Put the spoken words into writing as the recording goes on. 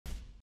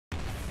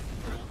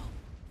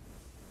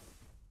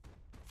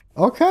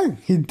Okay,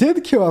 he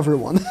did kill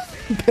everyone,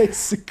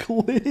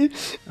 basically.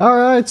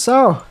 Alright,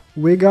 so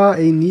we got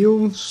a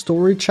new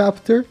story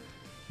chapter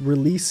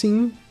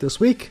releasing this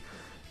week.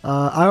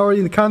 I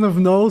already kind of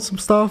know some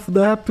stuff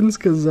that happens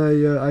because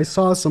I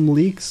saw some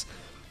leaks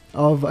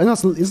of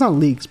it's not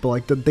leaks, but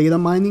like the data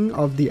mining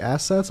of the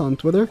assets on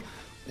Twitter,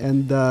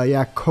 and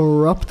yeah,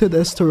 corrupted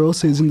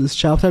ESTAROSSA is in this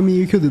chapter. I mean,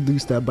 you could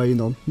deduce that by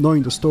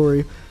knowing the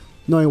story,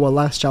 knowing what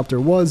last chapter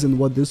was and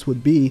what this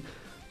would be,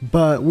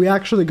 but we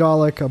actually got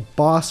like a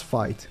boss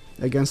fight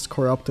against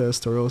corrupted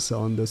ESTAROSSA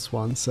on this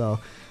one, so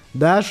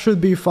that should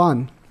be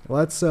fun.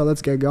 Let's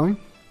get going.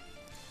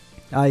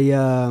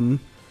 I'm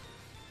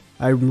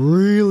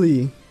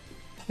really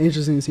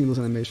interested in seeing those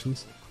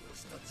animations.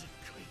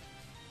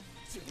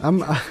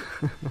 I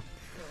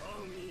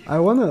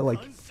wanna like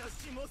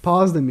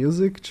pause the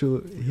music to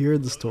hear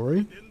the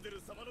story.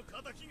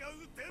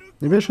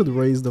 Maybe I should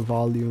raise the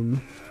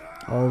volume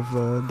of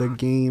the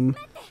game.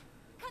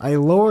 I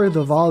lowered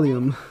the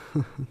volume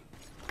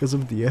because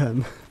of the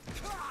end.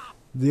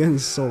 The end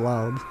is so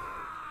loud.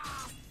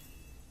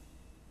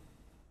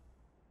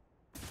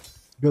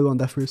 Good one,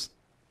 Deathfreeze.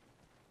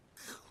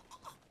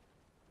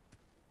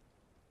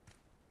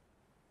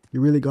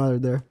 You really got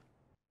it there.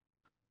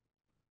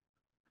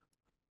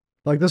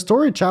 Like the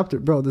story chapter,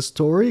 bro, the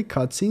story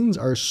cutscenes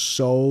are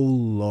so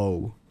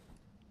low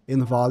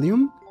in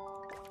volume.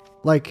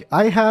 Like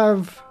I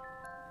have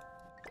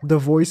the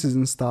voices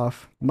and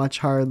stuff much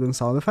higher than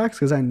sound effects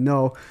because I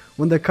know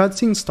when the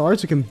cutscene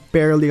starts, you can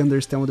barely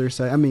understand what they're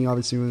saying. I mean,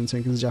 obviously you wouldn't say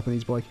because it's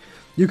Japanese, but like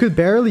you could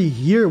barely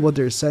hear what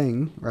they're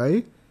saying,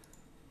 right?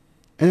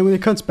 And then when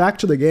it cuts back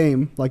to the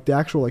game, like the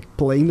actual like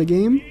playing the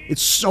game,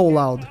 it's so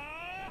loud.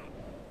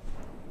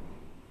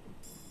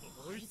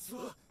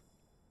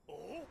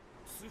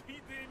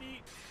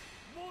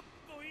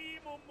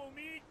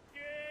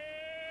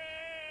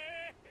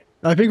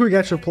 I think we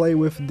get to play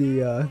with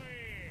the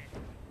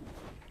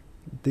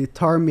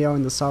Tarmiao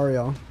and the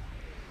Sariao.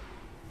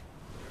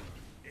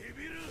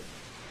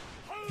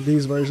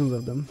 These versions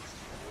of them.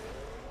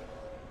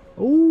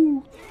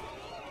 Ooh.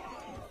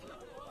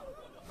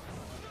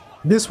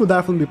 This would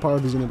definitely be part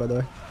of the unit, by the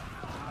way.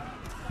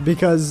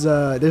 Because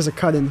there's a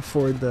cut-in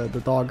for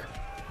the dog.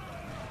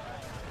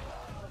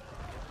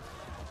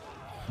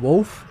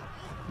 Wolf?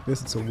 I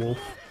guess it's a wolf.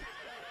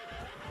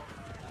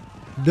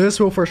 This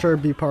will for sure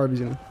be part of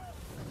the unit.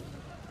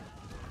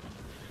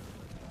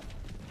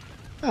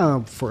 I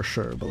don't know for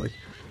sure, but like,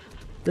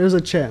 there's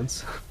a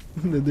chance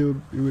that they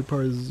would be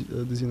part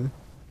of this unit.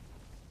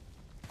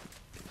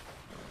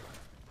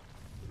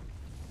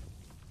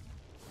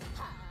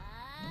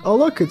 Oh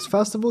look, it's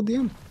Festival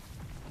DM.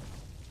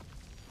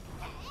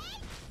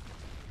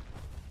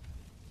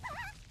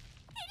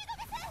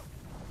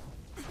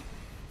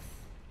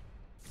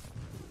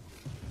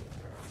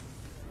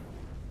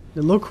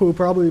 And look who will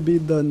probably be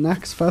the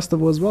next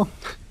festival as well.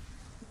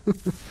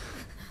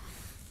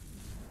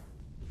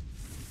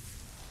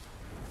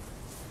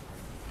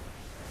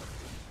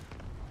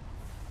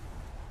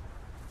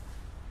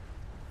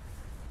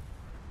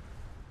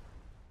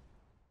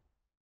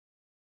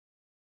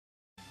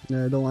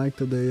 Yeah, I don't like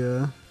that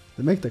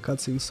they make the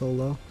cutscenes so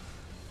low.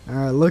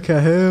 Alright, look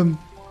at him.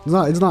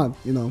 It's not,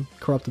 you know,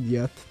 corrupted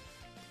yet.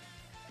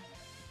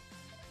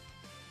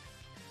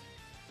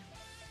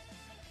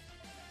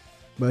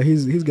 But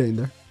he's getting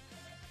there.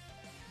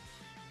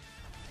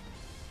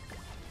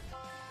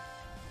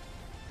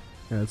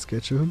 Yeah, let's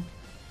get to him.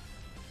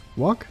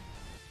 Walk.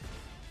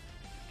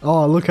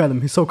 Oh, look at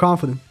him. He's so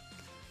confident.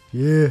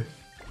 Yeah.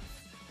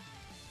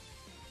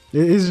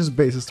 It's just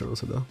base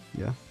ESTAROSSA though.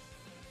 Yeah.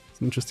 It's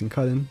an interesting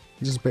cut-in.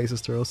 It's just base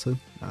ESTAROSSA.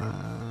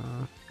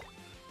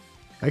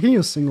 I can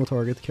use single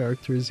target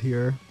characters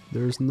here.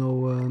 There's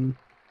no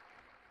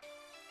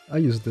I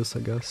use this,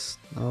 I guess.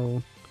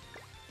 I'll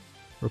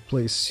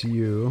replace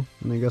you,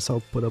 and I guess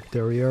I'll put up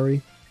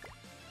Dariari.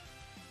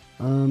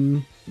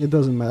 It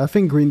doesn't matter. I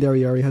think Green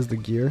Dariari has the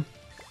gear.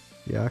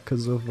 Yeah,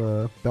 because of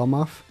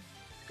Belmoth.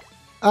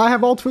 I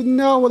have all three.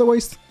 No, what a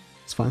waste.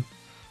 It's fine.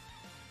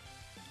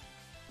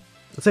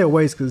 I'd say a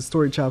waste because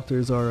story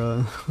chapters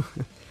are.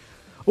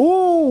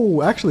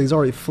 Oh, actually, he's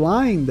already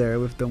flying there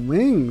with the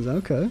wings.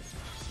 Okay.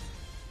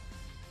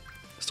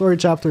 Story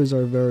chapters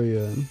are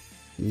very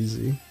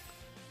easy.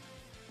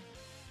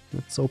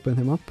 Let's open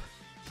him up.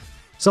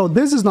 So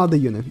this is not the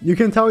unit. You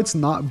can tell it's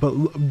not, but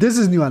this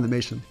is new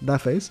animation.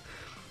 That face,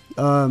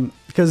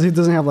 because he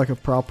doesn't have like a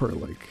proper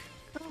like.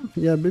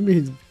 Yeah, maybe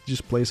he's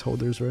just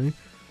placeholders, right?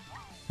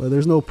 But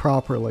there's no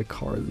proper like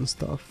card and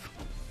stuff.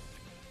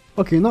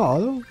 Okay, no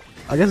auto.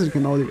 I guess you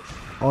can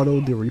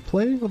auto the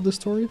replay of the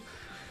story.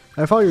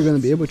 I thought you were gonna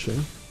be able to.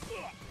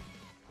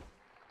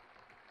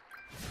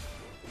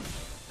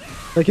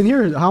 I can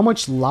hear how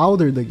much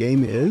louder the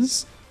game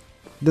is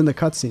than the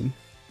cutscene.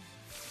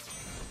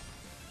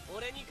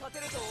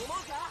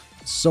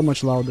 So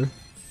much louder.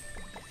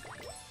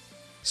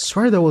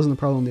 Swear that wasn't a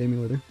problem in the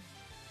emulator.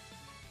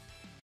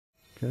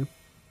 Okay.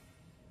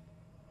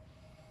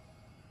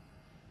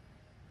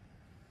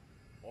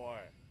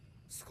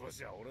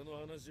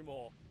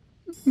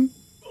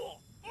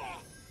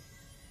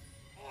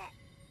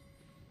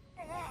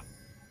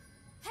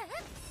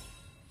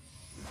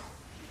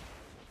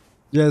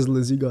 Yes,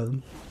 Liz, you got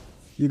him.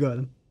 You got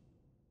him.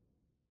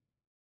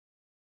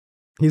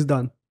 He's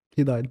done.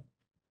 He died.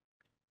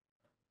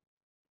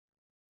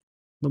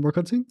 No more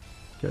cutscene?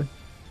 Okay.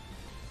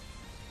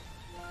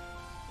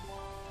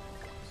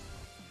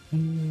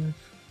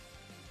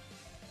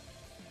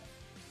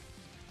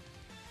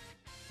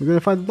 We're gonna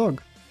find the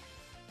dog.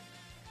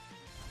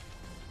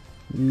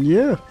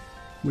 Yeah,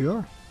 we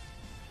are.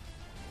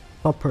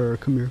 Pupper,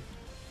 come here.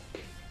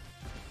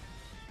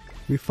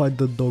 We fight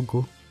the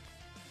doggo.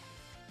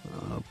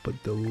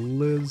 Put the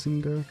Liz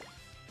in there.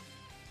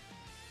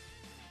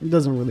 It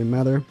doesn't really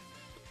matter.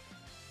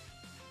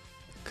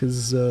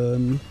 Cause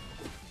you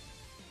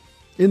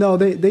know,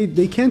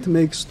 they can't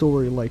make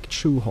story like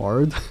too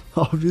hard,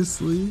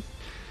 obviously.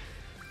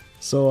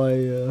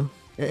 So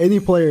any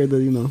player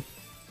that, you know,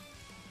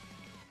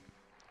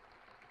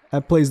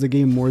 that plays the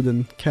game more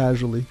than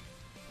casually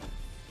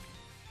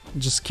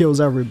just kills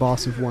every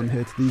boss with one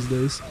hit these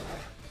days.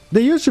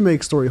 They used to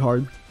make story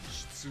hard.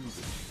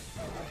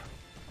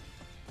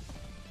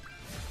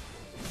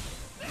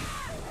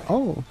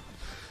 Oh.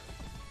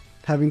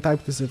 Having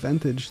type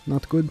disadvantage,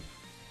 not good.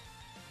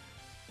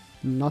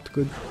 Not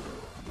good.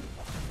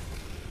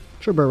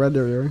 Should have red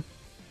there,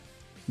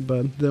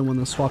 but didn't want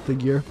to swap the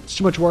gear. It's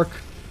too much work.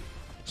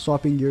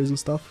 Swapping gears and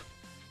stuff.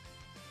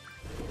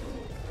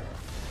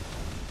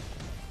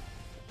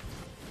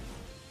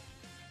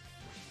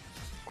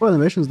 Cool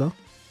animations though.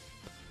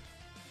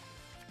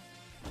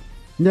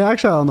 Yeah,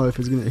 actually I don't know if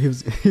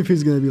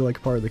he's gonna be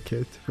like part of the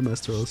kit from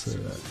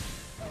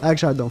ESTAROSSA.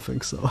 Actually I don't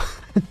think so.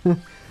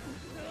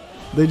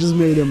 They just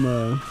made him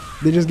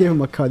they just gave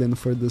him a cut in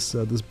for this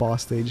this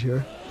boss stage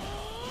here.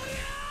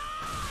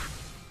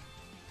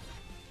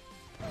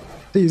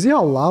 So you see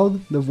how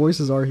loud the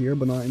voices are here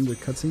but not in the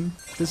cutscene?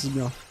 Pisses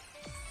me off.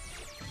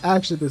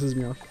 Actually pisses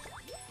me off.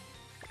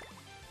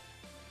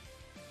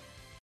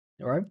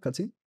 Alright,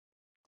 cutscene.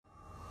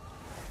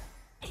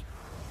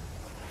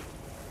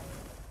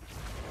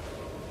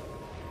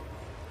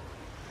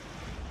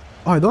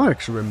 Oh, I don't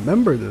actually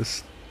remember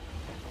this.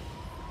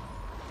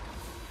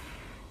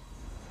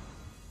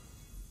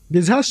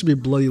 This has to be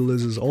Bloody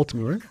Liz's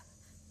ultimate, right?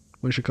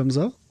 When she comes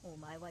out?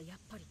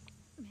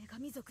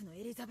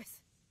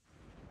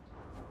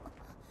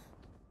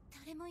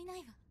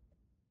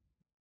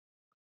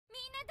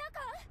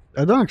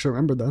 I don't actually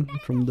remember that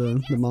from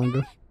the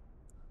manga.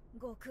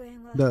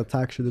 The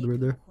attack she did right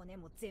there.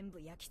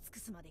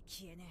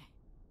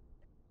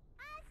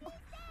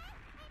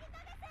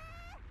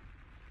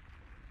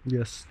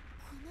 Yes.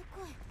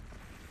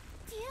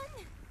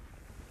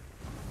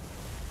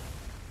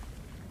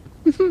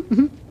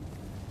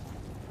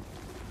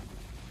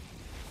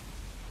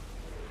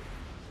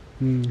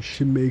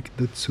 She make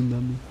the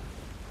tsunami.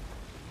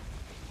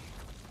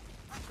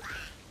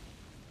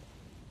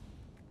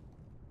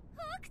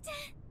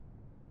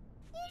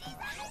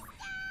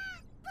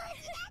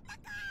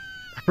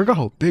 I forgot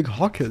how big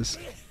Hawk is.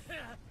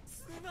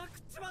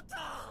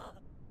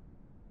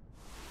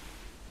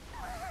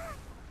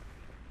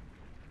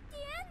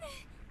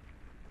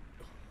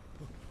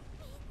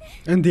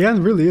 And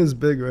Diane really is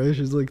big, right?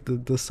 She's like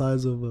the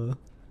size of a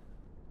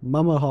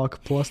Mama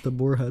Hawk plus the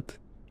boar head.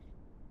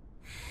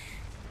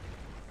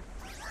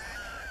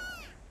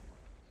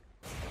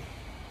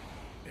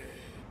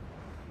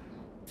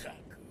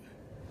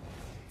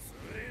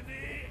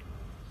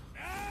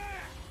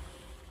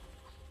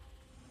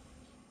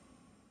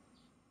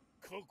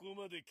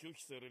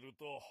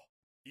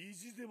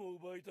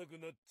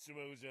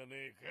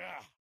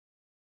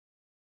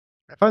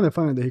 I find it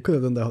funny that he could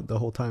have done that the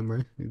whole time,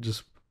 right? He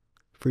just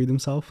freed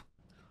himself.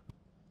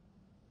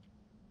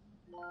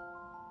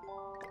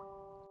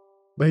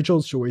 But he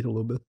chose to wait a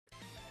little bit.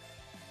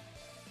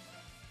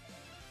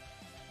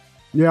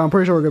 Yeah, I'm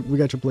pretty sure we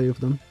got to play with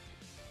them.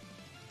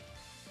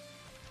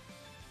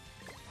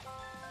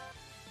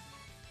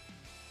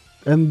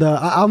 And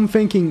I'm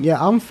thinking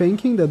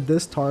that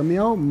this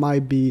Tarmiel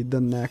might be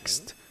the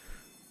next,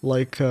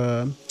 like,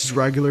 just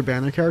regular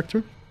banner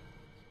character.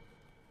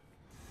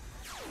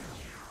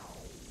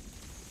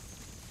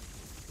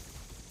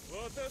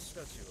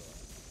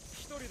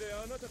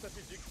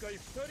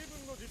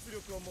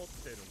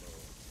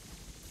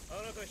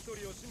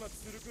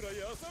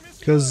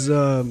 Because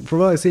from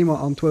what I see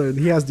on Twitter,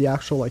 he has the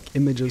actual like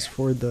images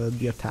for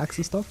the attacks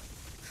and stuff.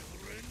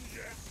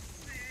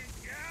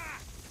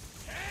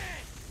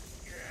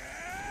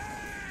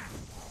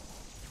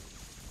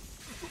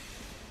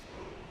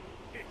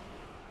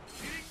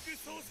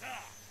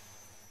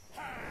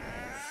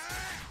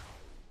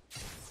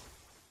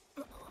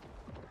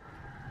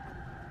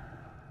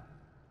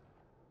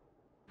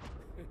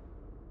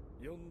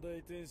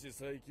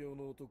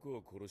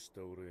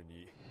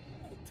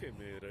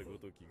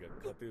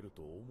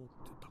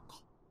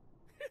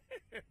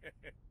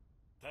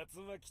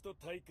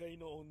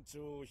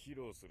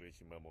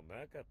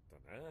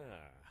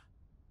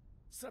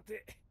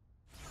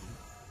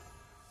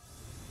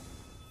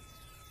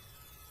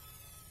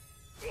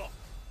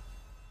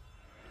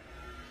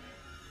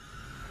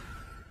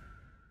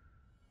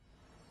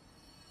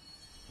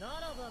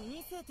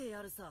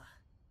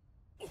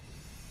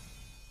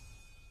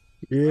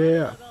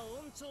 Yeah.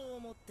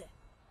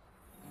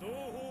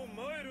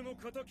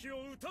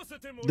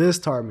 This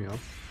Tarmio.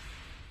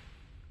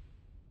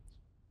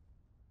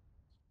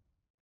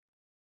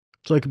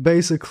 It's like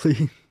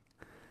basically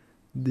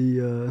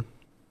the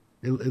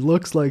it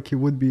looks like he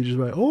would be just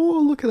like, oh,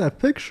 look at that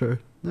picture.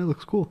 That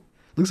looks cool.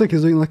 Looks like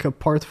he's doing like a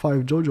part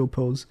 5 JoJo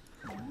pose.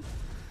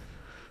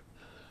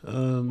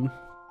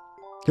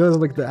 He has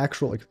like the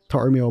actual like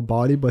Tarmio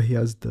body, but he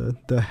has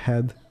the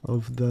head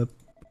of the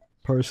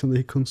person that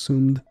he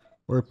consumed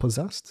or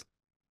possessed.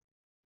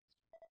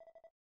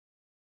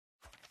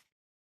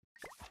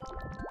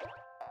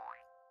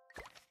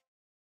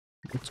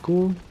 It's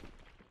cool.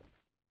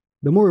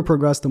 The more we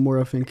progress, the more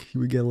I think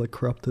we get like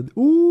corrupted.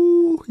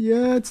 Ooh,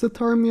 yeah, it's the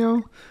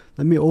Tarmio.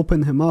 Let me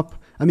open him up.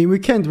 I mean, we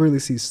can't really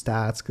see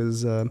stats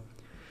because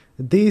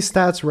these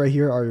stats right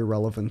here are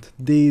irrelevant.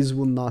 These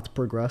will not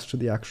progress to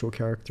the actual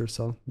character,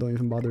 so don't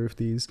even bother with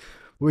these.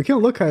 What we can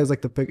look at is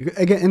like the pic.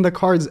 Again, in the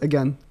cards,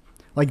 again,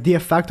 like the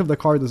effect of the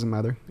card doesn't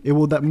matter. It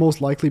will that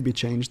most likely be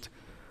changed.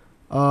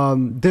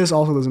 This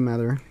also doesn't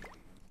matter.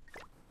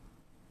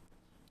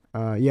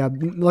 Yeah,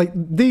 like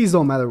these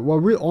don't matter. Well,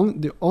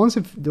 the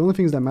only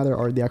things that matter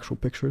are the actual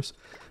pictures,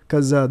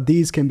 because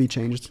these can be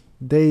changed.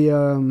 They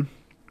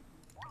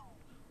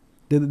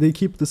did they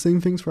keep the same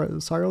things for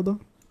Sario though?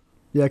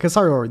 Yeah, because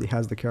Sario already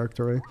has the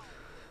character, right?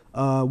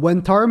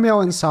 When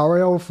Tarmio and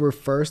Sario were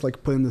first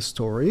like put in the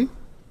story,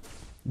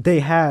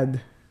 they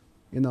had,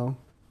 you know,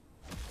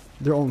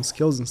 their own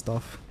skills and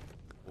stuff.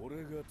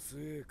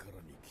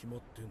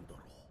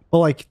 But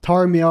like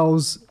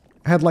Tarmio's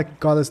had like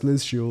Goddess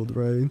Liz shield,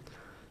 right?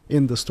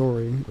 In the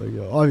story,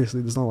 like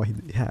obviously that's not what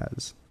he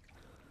has.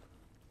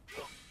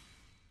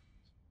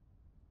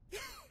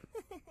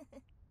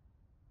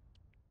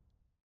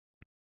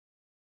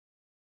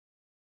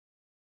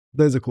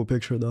 That's a cool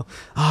picture though.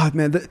 Ah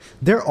man,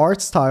 their art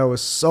style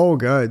is so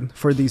good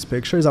for these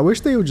pictures. I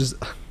wish they would just,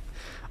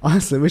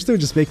 honestly, I wish they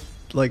would just make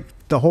like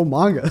the whole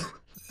manga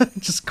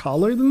just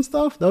colored and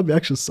stuff. That would be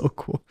actually so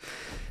cool.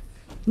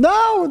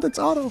 No, that's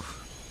auto.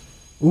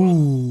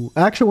 Ooh,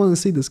 I actually want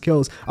to see the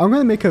skills. I'm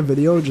gonna make a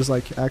video just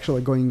like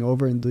actually going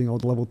over and doing all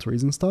the level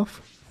 3s and stuff.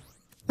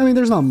 I mean,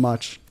 there's not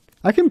much.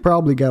 I can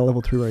probably get a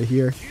level 3 right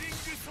here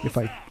if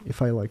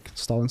I like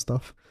stall and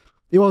stuff.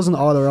 It wasn't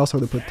auto, or else I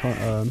would have put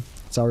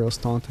Sario's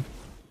taunt.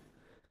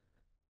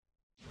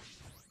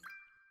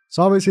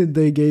 So obviously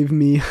they gave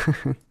me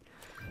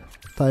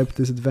type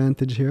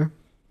disadvantage here.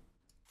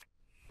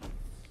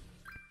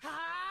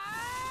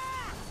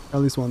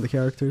 At least one of the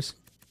characters.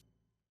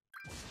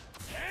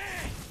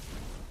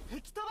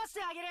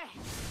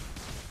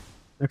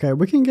 Okay,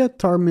 we can get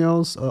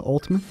Tarmio's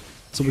ultimate,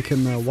 so we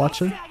can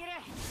watch it.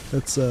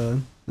 Let's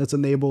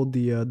enable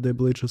the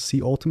ability to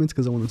see ultimate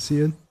because I want to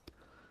see it.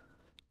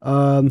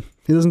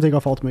 He doesn't take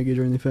off ultimate gauge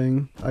or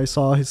anything. I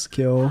saw his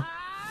skill.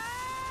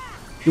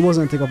 He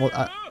wasn't take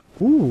off.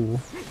 Ooh,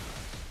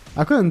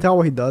 I couldn't tell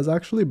what he does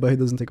actually, but he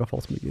doesn't take off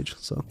ultimate gauge.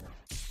 So,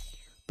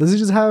 does he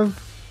just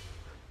have?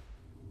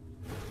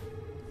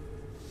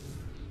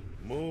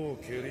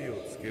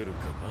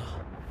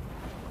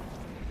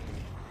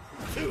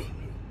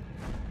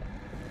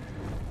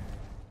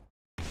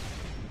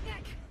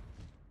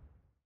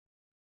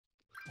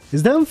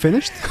 Is that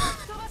unfinished?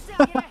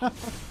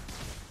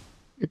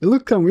 It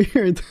looked kind of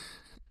weird.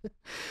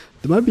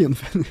 They might be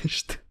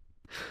unfinished.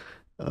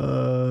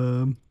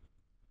 Because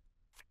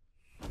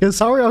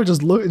Sario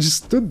just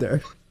stood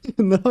there.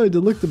 No, it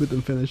looked a bit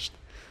unfinished.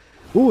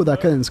 Ooh,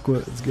 that kind of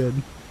squid. It's good.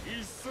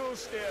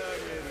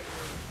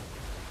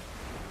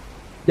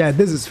 Yeah,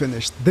 this is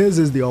finished. This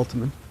is the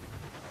ultimate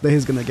that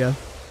he's gonna get.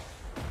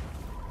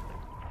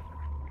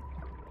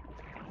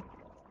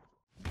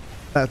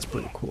 That's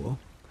pretty cool.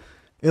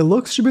 It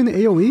looks to be an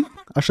AoE.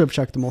 I should have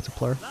checked the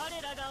multiplier.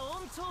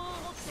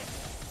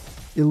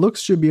 It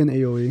looks to be an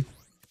AoE.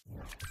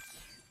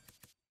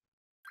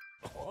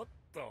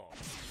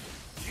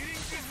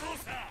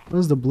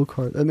 Where's the blue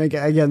card? And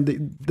again,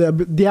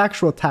 the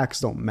actual attacks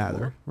don't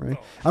matter, right?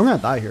 I'm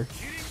gonna die here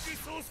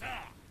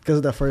because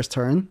of that first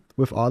turn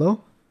with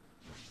auto.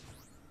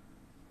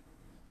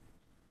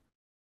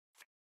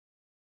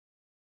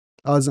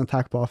 Oh, it's an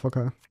attack buff.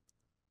 Okay.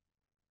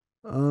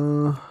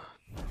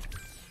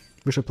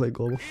 Wish I played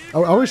global.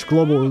 I wish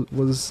global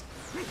was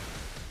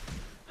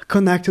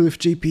connected with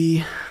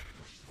GP,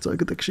 so I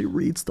could actually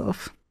read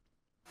stuff.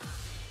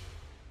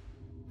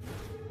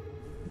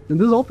 And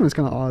this ultimate is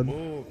kind of odd.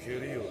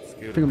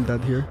 I think I'm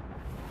dead here.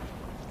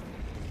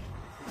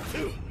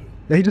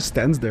 Yeah, he just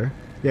stands there.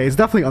 Yeah, he's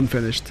definitely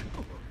unfinished.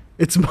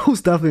 It's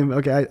most definitely...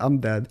 Okay, I'm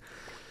dead.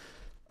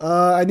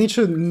 I need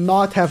to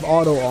not have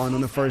auto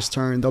on the first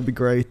turn. That'll be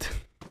great.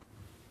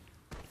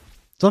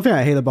 Something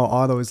I hate about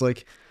auto is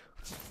like...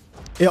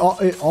 It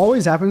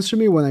always happens to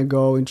me when I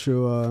go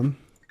into...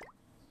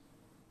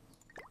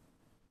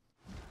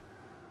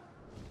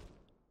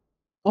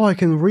 Oh, I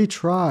can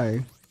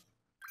retry.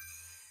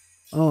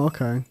 Oh,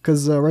 okay.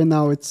 Because right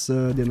now it's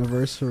the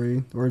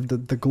anniversary, or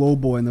the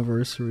global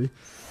anniversary,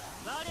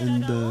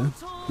 and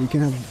we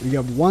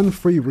have one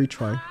free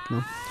retry.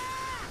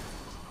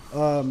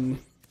 No.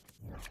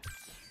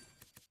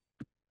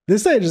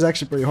 This stage is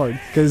actually pretty hard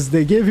because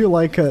they give you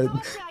like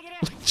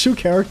two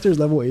characters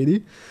level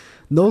 80,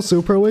 no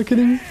super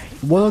awakening.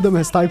 One of them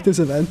has type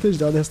disadvantage,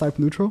 the other has type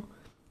neutral.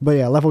 But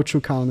yeah, level 2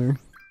 counter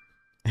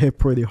hit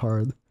pretty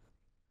hard.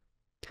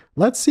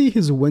 Let's see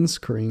his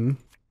windscreen.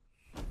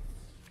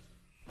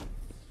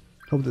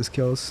 Hope this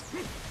kills.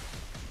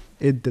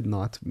 It did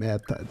not.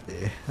 Man,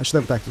 I should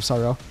have attacked with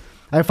Sariel.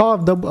 I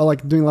thought of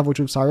like doing level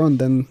 2 with Sariel and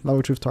then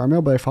level 2 with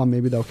Tarmiel, but I thought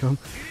maybe that'll kill him.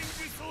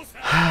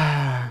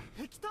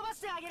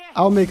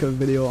 I'll make a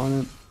video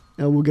on it.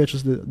 And we'll get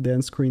just the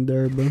end screen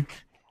there, but...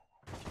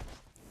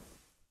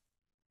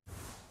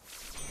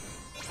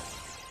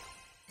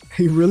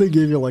 He really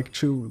gave you like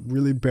two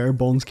really bare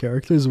bones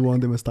characters, one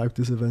of them has type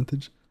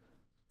disadvantage.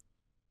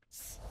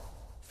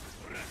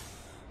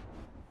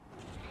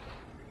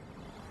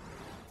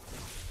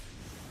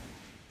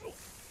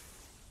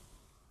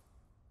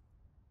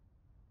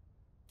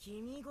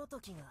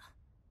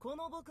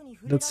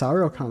 That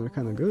Sariel counter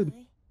kinda good.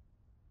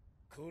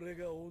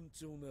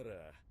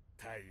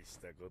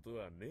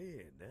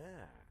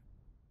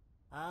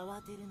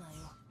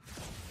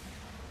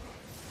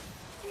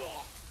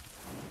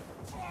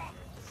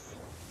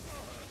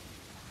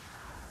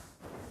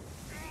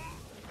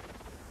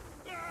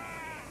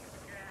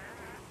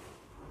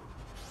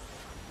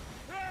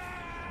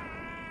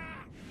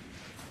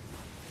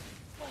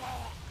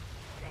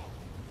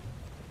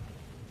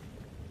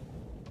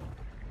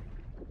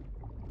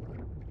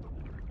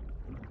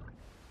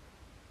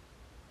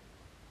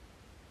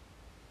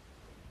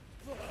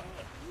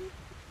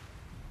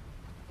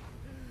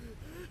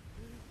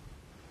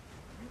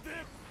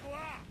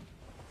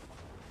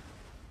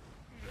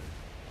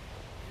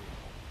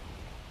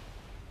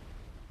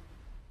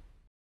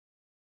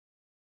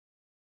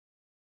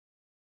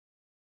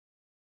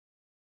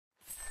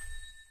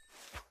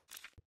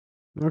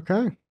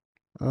 Okay.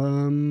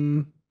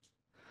 I'm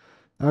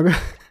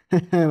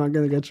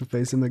gonna get your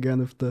face in again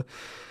if the...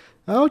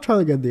 I'll try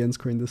to get the end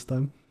screen this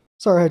time.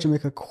 Sorry, I had to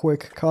make a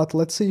quick cut.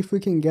 Let's see if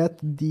we can get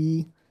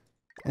the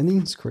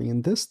ending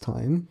screen this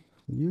time.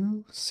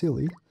 You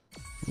silly.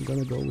 I'm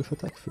gonna go with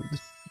attack food.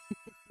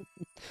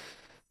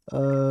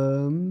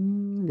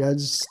 Yeah,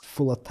 just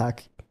full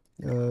attack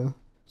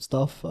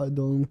stuff. I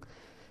don't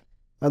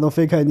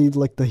think I need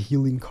like the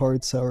healing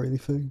cards or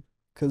anything.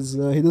 Cause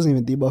he doesn't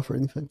even debuff or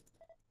anything.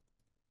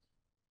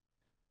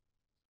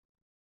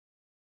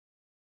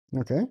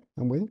 Okay,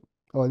 I'm waiting.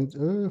 Oh,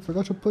 I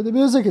forgot to put the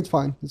music. It's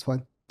fine. It's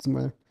fine. Doesn't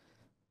matter.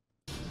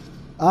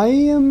 I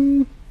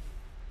am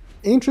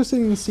interested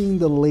in seeing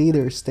the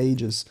later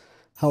stages,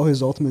 how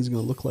his ultimate is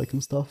gonna look like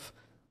and stuff.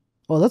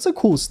 Oh, that's a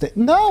cool state.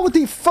 No, what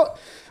the fuck,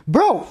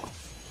 bro!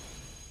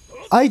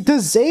 I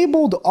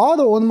disabled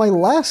auto on my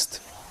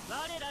last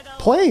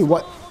play.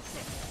 What?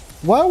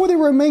 Why would it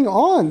remain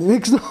on? It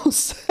makes no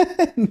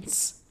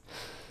sense.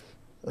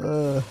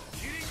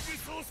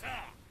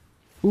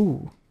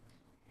 Ooh.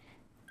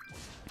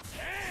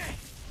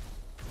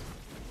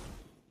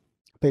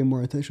 Pay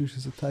more attention to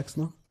his attacks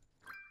now.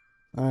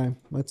 Alright,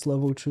 let's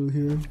level 2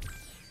 here.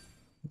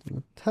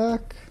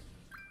 Attack.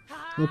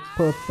 Let's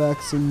put back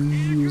some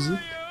music.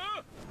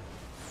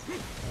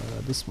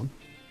 This one.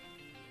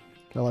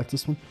 I like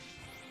this one.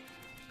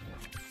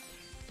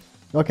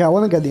 Okay, I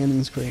want to get the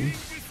ending screen.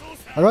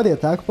 I got the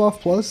attack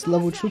buff plus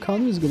level 2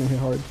 counter is gonna hit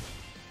hard.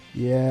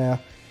 Yeah.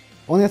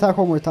 Only attack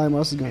one more time or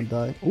else he's gonna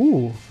die.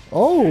 Ooh.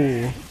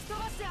 Oh!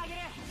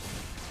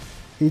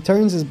 He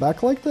turns his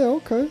back like that?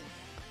 Okay.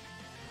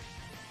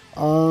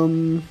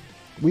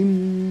 We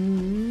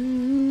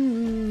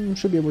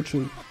should be able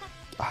to...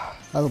 I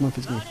don't know if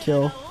it's gonna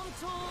kill.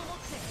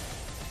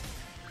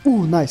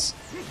 Ooh, nice.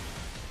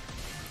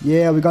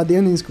 Yeah, we got the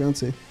ending screen, let's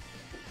see.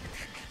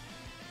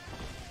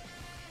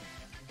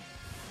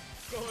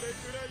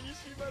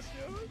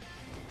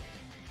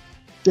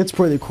 It's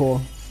pretty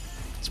cool.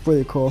 It's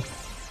pretty cool.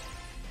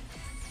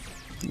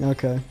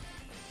 Okay.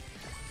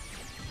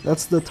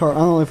 That's the I don't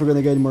know if we're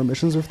gonna get any more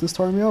missions with this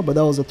Tarmiel, but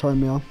that was a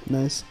Tarmiel.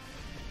 Nice.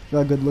 Got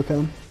a good look at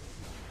him.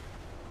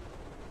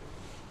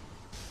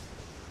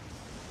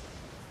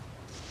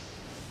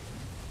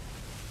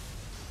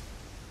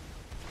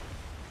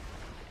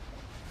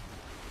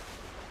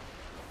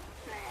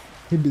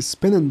 He'd be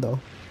spinning though.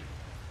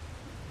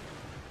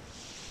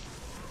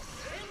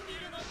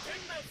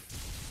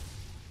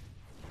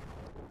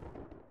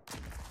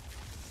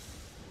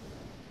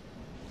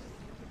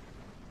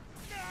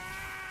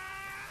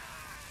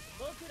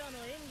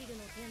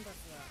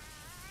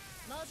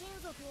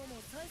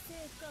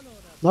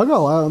 Not gonna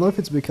lie, I don't know if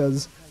it's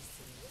because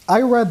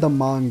I read the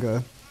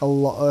manga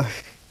a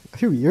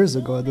few years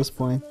ago at this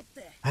point.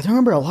 I don't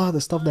remember a lot of the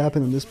stuff that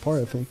happened in this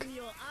part, I think.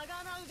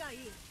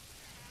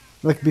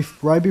 Like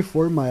right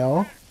before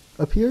Mael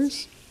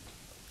appears.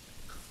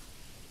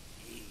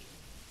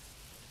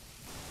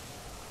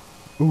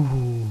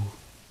 Ooh.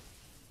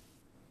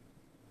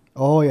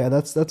 Oh yeah,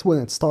 that's when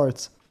it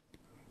starts.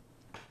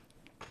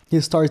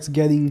 He starts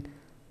getting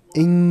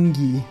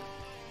Engi.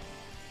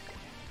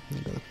 I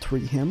got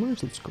 3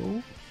 hammers, let's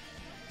go.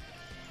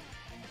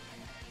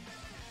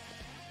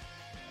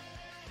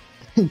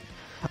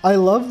 I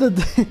love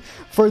that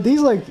for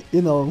these, like,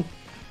 you know,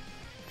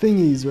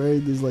 thingies,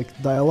 right? These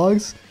like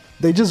dialogues,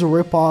 they just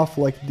rip off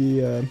like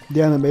the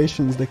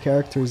animations the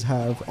characters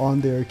have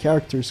on their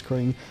character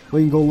screen.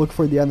 We can go look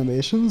for the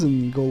animations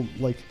and go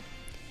like,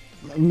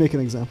 let me make an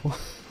example.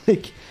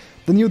 Like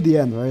the new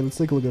DN, right? Let's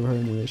take a look at her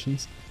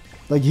animations.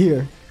 Like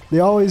here, they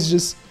always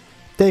just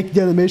take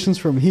the animations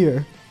from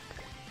here.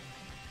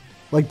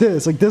 Like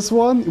this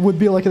one would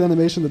be like an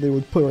animation that they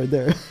would put right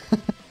there. I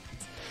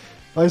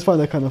always find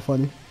that kind of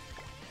funny.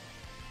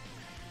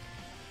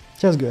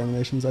 She has good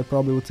animations. I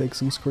probably would take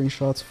some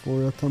screenshots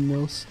for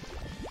thumbnails.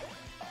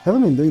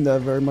 Haven't been doing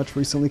that very much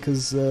recently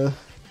because I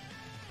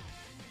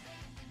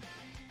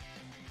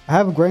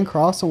have Grand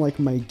Cross on like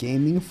my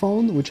gaming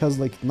phone, which has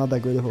like not that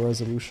great of a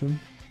resolution.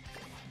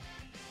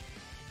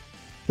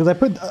 Because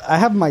I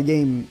have my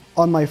game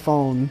on my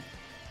phone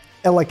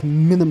at like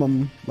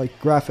minimum like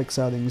graphic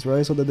settings,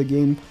 right? So that the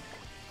game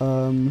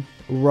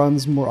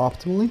runs more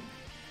optimally.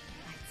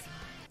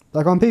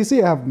 Like on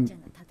PC,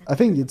 I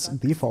think it's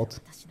default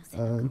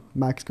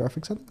max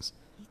graphic settings.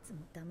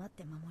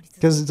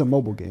 Because it's a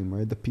mobile game,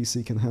 right? The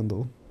PC can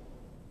handle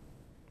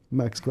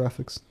max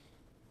graphics.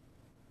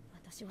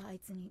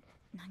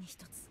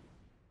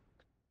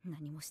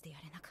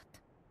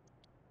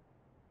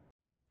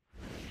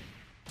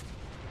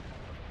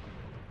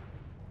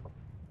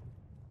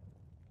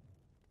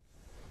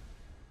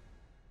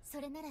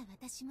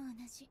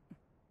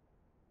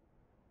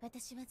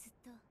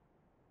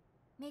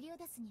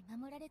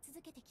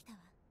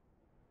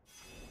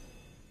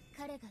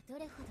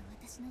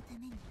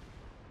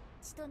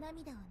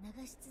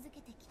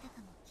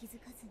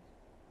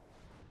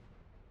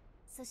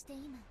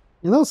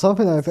 You know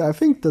something, I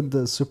think that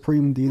the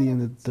Supreme Deity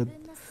and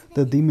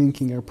the Demon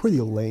King are pretty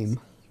lame.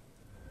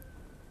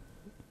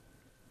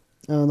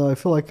 I don't know, I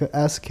feel like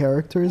as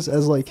characters,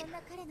 as like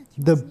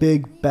the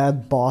big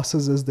bad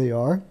bosses as they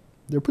are,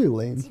 they're pretty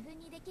lame.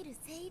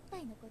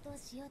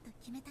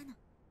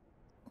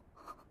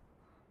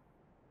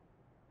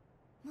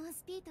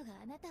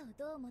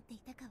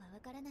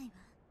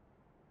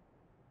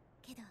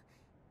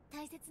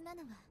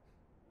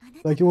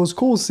 Like it was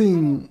cool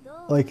seeing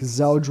like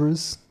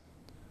Zeldris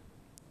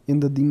in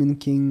the Demon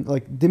King,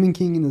 like Demon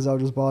King in the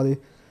Zeldris body,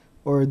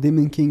 or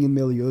Demon King in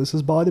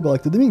Meliodas' body, but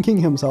like the Demon King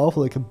himself,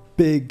 like a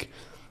big,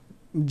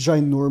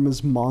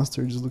 ginormous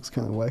monster, just looks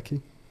kind of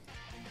wacky.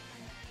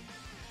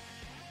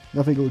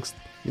 I think it looks,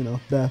 you know,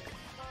 that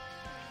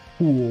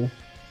cool,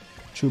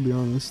 to be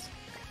honest.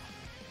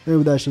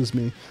 Maybe that's just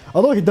me.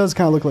 Although he does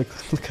kind of look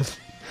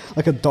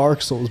like a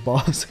Dark Souls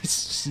boss.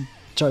 It's just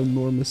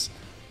ginormous.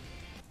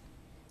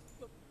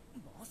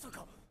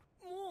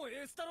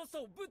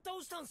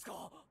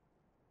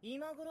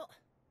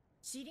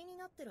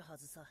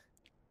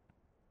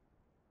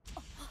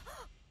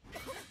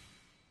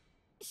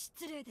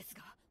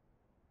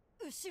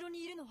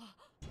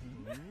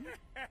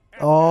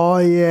 Oh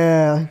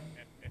yeah.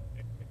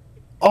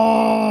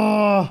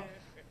 Oh.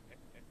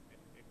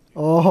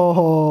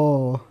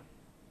 Oh.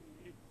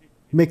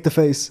 Make the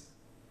face.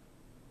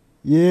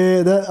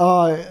 Yeah, that.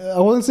 I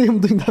want to see him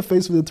doing that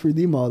face with a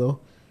 3D model.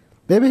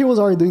 Maybe he was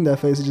already doing that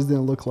face. It just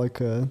didn't look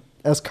like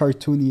as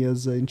cartoony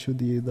as in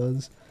 2D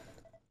does.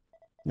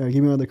 Yeah,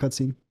 give me another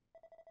cutscene.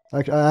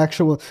 I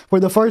actually, for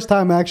the first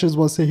time, I actually just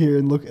want to sit here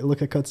and look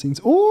at cutscenes.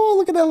 Oh,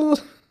 look at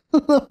that!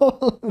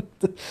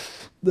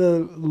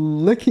 the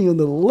licking on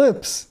the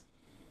lips.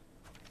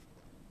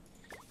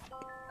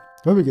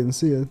 Hope we can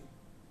see it.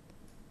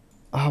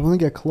 Oh, I want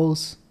to get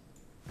close.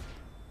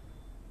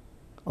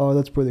 Oh,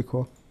 that's pretty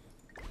cool.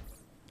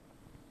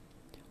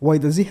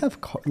 Wait, does he have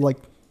like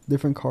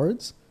different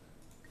cards?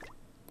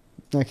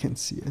 I can't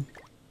see it.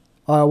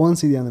 Oh, I want to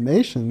see the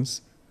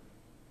animations.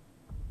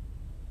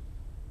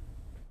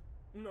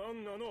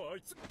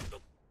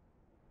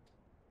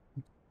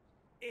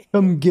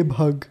 Come give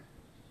hug.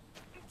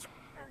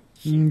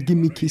 Give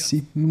me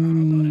kissy.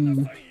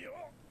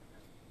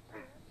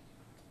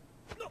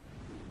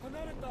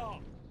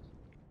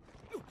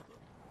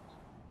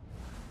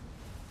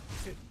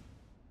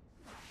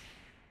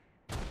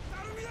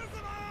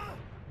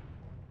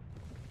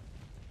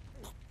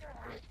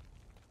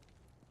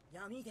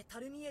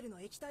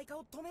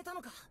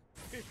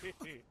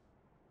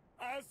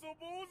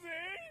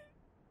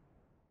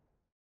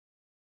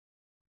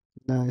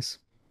 Nice.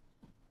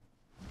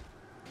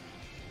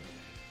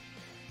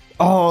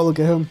 Oh, look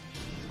at him.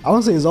 I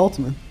want to say his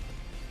ultimate.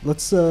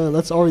 Let's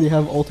already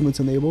have ultimates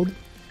enabled.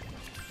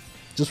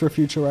 Just for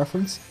future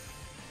reference.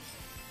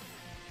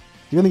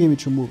 You're gonna give me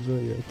 2 moves,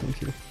 right? Yeah,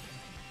 thank you.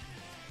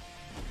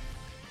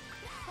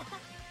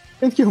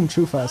 Can't kill him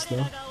too fast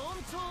though.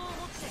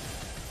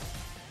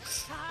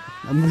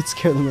 I'm a bit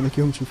scared I'm gonna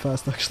kill him too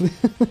fast actually.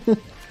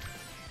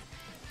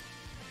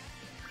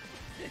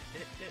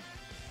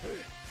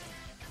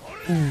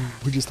 Ooh,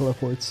 he just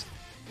teleports.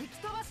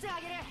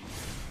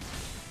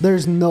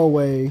 There's no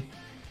way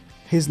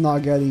he's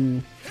not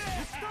getting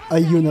a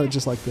unit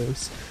just like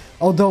this.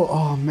 Although,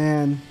 oh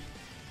man.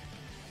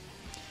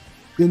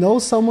 You know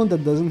someone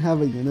that doesn't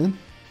have a unit?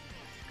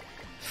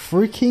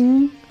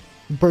 Freaking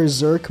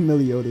Berserk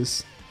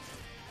Meliodas.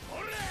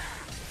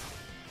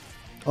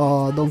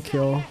 Oh, don't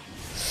kill.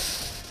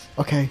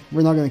 Okay,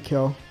 we're not gonna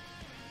kill.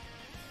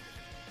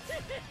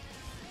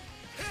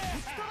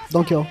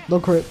 Don't kill.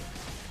 Don't crit.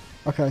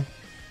 Okay.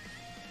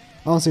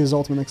 I want to see his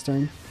ultimate next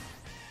turn.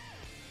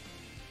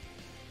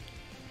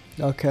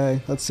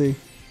 Okay, let's see.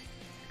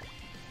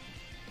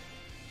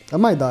 I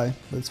might die,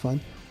 but it's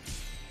fine.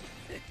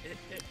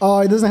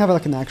 Oh, he doesn't have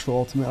like an actual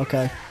ultimate.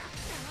 Okay.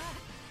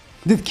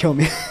 Did kill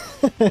me.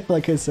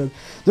 Like I said.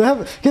 Do I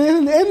have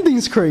an ending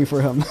screen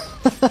for him?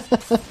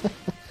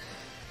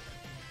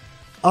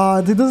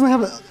 He doesn't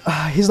have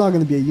a, he's not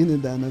gonna be a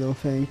unit then, I don't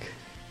think.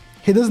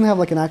 He doesn't have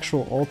like an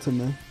actual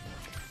ultimate.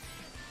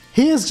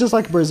 He is just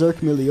like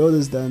Berserk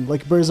Meliodas then.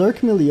 Like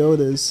Berserk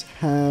Meliodas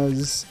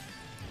has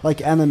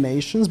like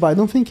animations, but I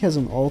don't think he has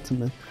an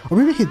ultimate. Or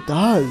maybe he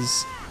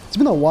does. It's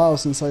been a while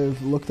since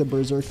I've looked at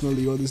Berserk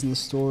Meliodas in the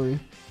story.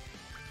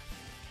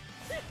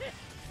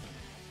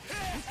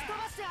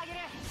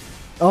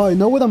 Oh, you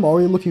know what I'm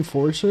already looking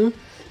forward to?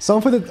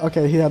 Something that,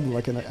 okay, he had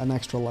like an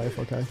extra life,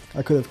 okay.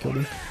 I could have killed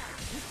him.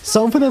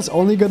 Something that's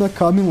only gonna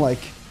come in like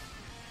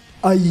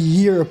a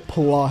year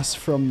plus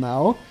from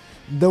now.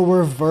 The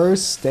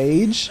reverse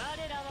stage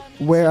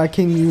where I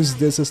can use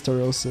this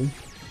ESTAROSSA.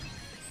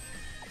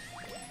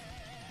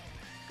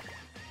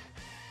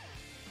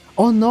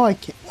 Oh no, I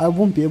can't. I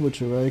won't be able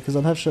to, right? Because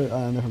I'd have to.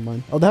 Never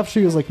mind. I'd have to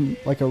use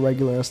like a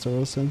regular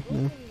ESTAROSSA.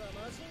 Yeah.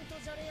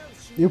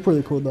 You're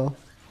pretty cool though.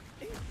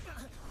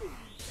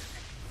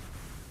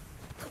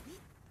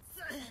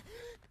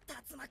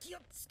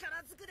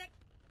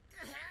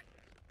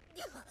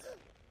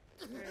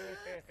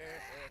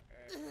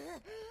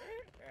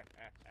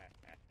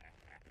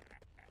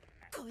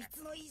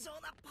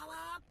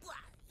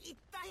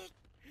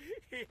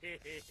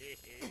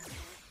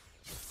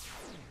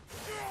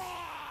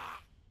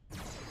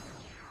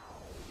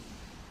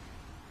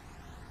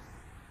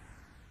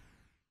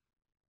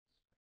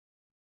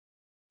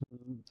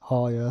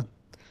 Oh yeah,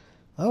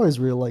 I always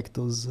really like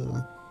those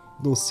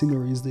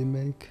sceneries they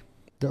make.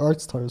 The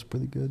art style is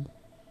pretty good.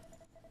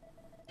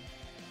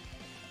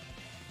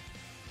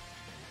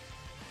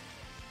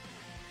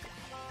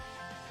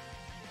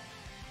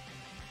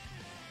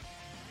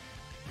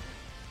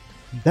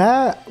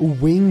 That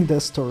winged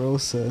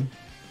ESTAROSSA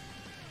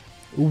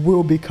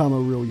will become a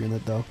real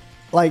unit though.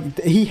 Like,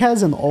 he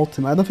has an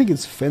ultimate. I don't think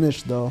it's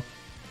finished though.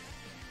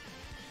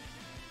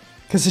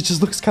 Because it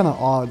just looks kind of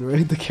odd,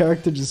 right? The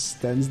character just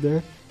stands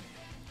there.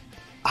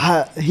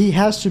 He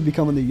has to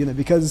become a new unit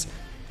because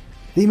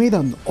they made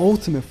an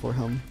ultimate for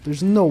him.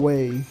 There's no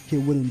way he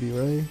wouldn't be,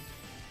 right?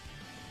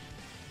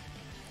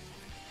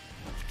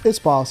 It's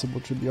possible,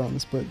 to be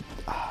honest, but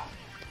I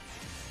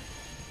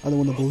don't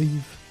want to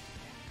believe.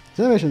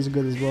 His animation is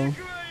good as well.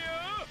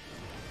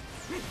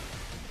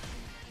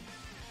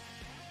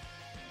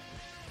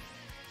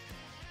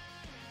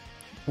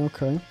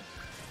 Okay.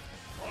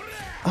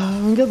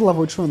 I'm gonna get the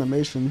level 2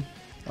 animation.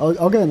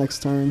 I'll get it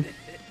next turn.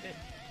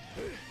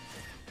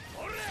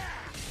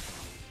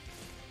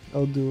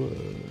 I'll do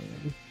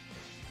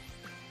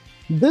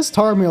this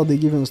Tarmiel they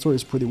give in the story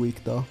is pretty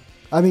weak though.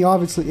 I mean,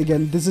 obviously,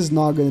 again, this is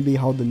not going to be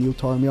how the new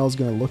Tarmiel is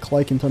going to look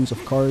like in terms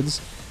of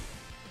cards.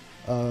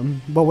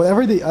 But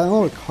whatever I don't know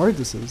what card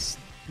this is.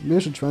 Maybe I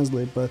should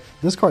translate, but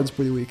this card is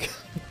pretty weak.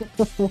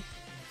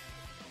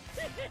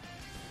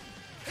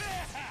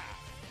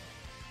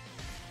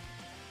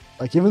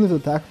 Like, even if the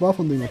attack buff,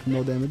 I'm doing like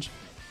no damage.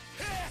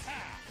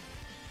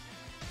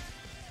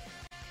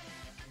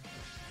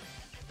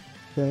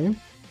 Okay.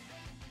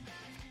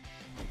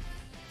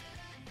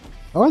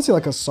 I want to see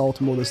like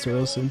Assault Mode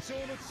ESTAROSSA.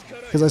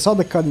 Because I saw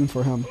the cut-in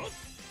for him.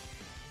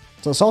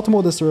 So Assault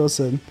Mode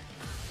ESTAROSSA.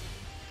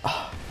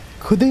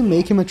 Could they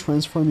make him a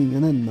transforming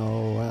unit?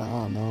 No, I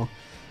don't know.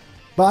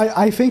 But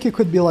I think it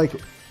could be like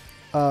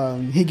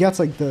he gets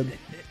like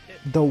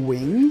the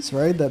wings,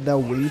 right? That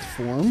winged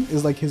form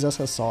is like his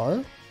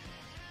SSR.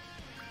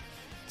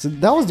 So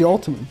that was the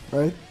ultimate,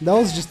 right? That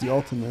was just the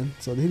ultimate.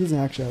 So he doesn't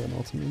actually have an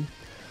ultimate.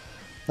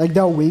 Like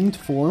that winged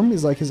form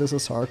is like his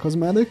SSR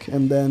cosmetic,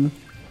 and then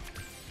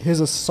his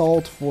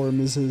assault form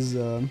is his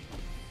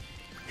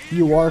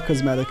UR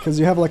cosmetic, because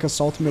you have like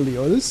Assault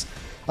Meliodas.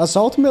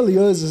 Assault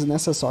Meliodas is an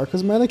SSR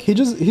cosmetic.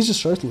 He's just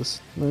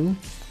shirtless, right?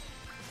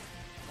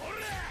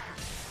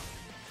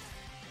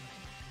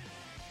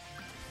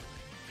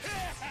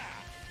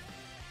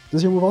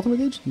 Does he move ultimate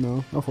gauge?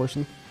 No,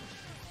 unfortunately.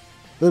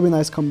 It would be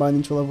nice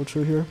combining to level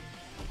 2 here.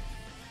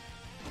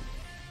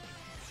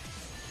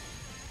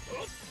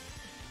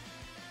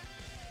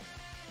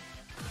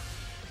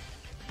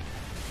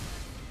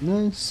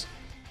 Nice.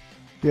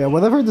 Yeah,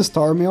 whatever the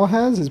Tarmiel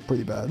has is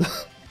pretty bad.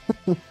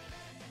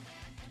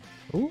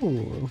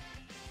 Ooh.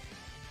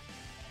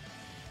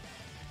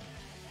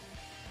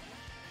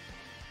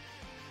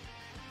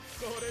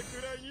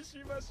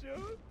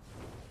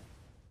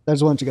 I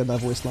just wanted to get that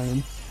voice line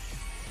in.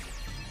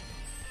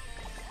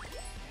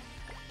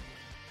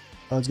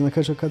 Oh, it's gonna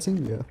catch a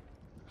cutscene? Yeah.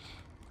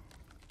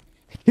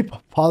 Keep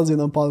pausing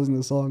and unpausing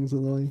the song, it's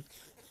annoying.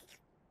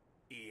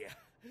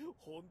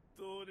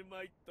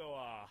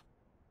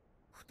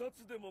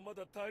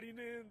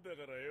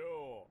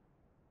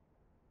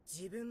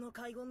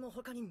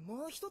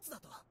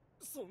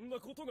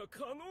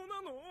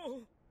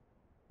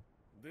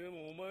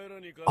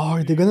 Oh,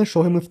 are they gonna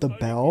show him with the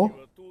bell?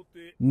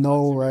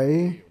 No,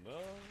 right?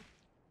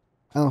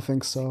 I don't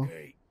think so.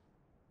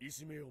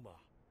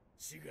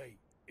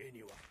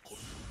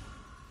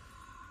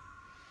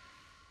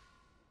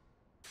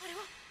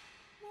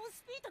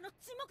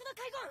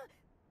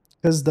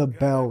 Because the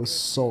bell is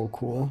so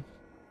cool.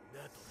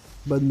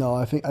 But no,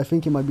 I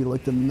think it might be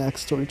like the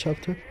next story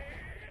chapter.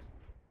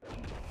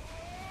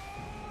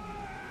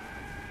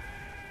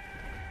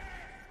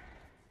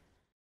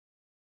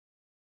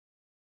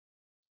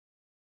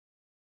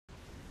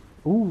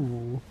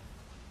 Ooh.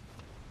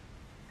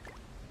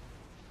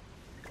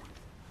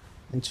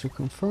 And to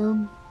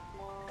confirm.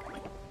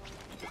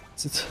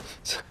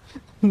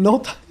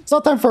 No, it's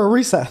not time for a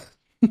reset.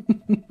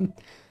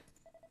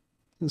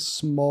 The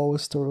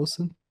smallest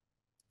ESTAROSSA.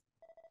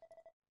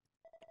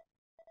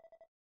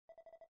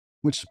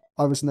 Which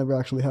obviously never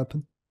actually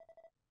happened.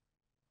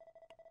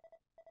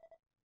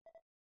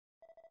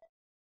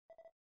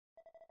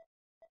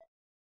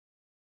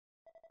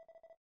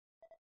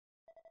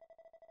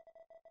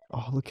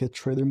 Oh, look at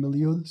Trader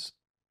Meliodas.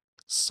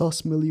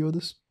 Sus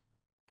Meliodas.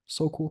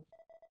 So cool.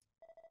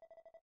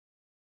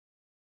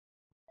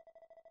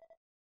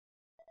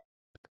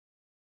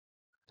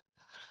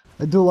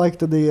 I do like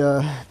that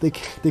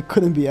they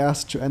couldn't be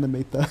asked to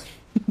animate that,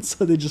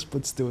 so they just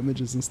put still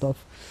images and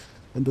stuff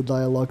in the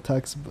dialogue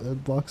text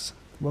box.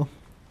 Well,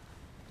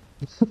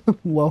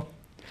 well,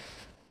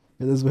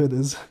 it is what it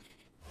is.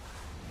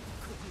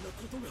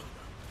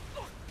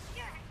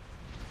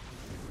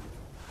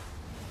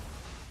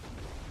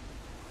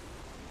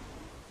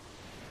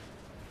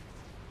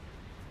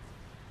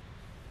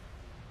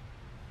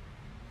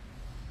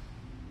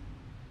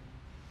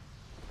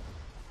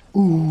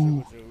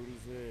 Ooh.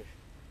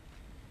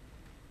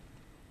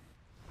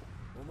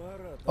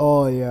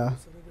 Oh yeah.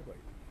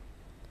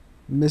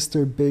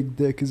 Mr. Big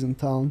Dick is in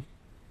town.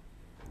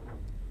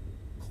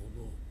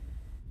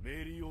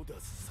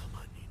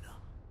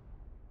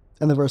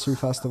 Anniversary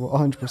festival,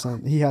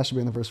 100%. He has to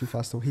be anniversary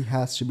festival. He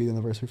has to be the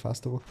anniversary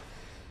festival.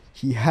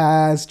 He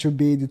has to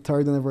be the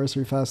 3rd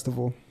anniversary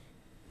festival.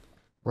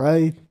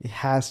 Right? It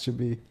has to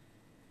be.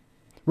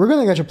 We're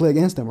gonna get to play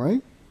against him,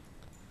 right?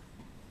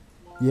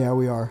 Yeah,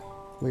 we are.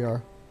 We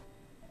are.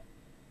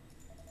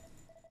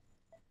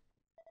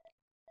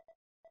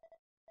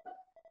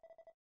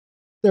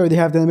 They already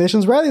have the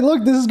animations ready.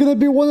 Look, this is gonna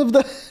be one of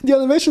the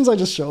animations I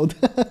just showed.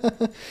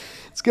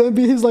 It's gonna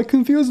be his like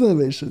confused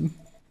animation.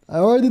 I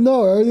already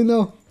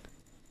know.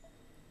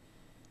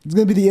 It's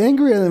gonna be the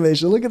angry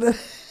animation. Look at that.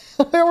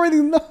 I already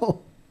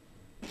know.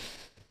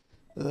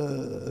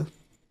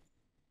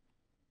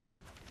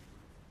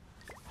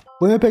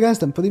 Put me up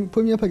against him.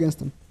 Put me up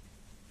against him.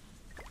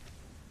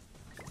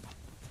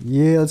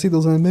 Yeah, let's see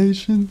those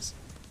animations.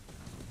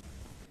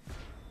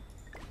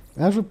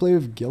 I have to play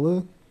with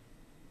Gilla.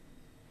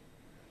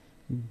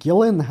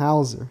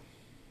 Gillenhauser.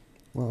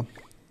 Well,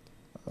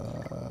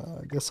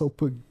 I guess I'll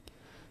put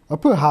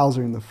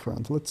Hauser in the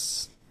front.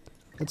 Let's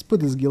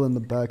put this Gill in the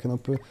back, and I'll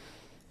put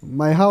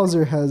my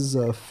Hauser has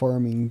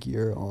farming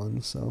gear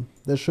on, so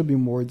that should be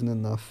more than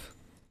enough.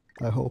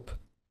 I hope.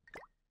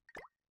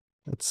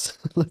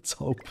 Let's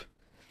hope.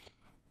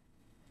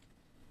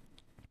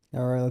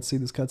 All right, let's see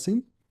this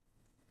cutscene.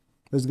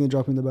 Is it gonna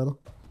drop in the battle?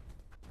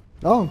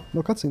 Oh,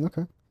 no cutscene.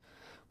 Okay.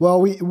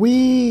 Well,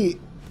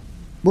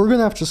 we're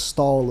gonna have to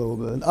stall a little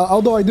bit.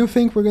 Although I do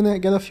think we're gonna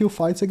get a few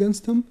fights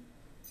against him.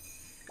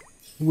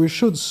 We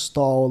should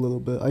stall a little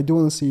bit. I do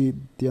want to see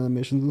the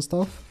animations and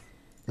stuff.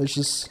 Let's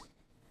just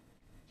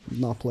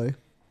not play.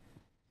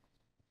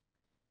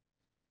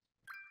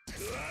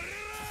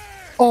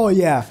 Oh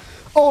yeah.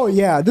 Oh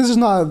yeah. This is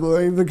not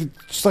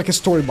just like a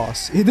story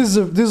boss. This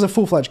is a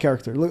full-fledged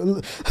character.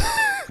 Look,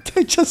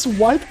 they just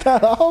wiped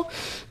that out.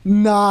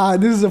 Nah,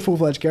 this is a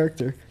full-fledged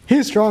character.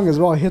 He's strong as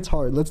well. He hits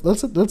hard.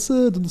 Let's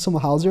do some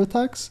Hauser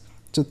attacks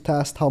to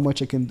test how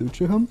much I can do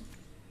to him.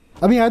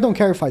 I mean, I don't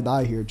care if I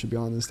die here, to be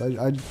honest.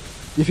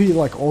 If he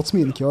like ults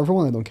me and kill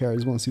everyone, I don't care. I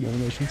just want to see the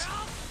animations.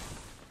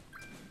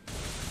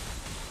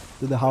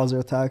 Do the Hauser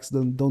attacks.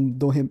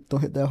 Don't hit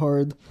that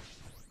hard.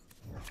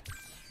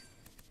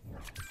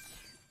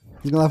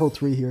 He's gonna level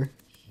 3 here,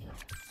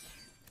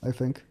 I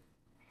think.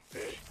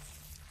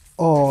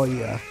 Oh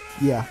yeah,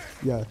 yeah.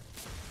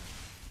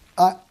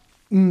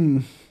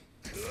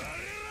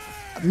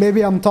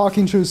 Maybe I'm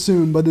talking too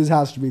soon, but this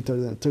has to be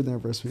 3rd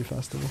anniversary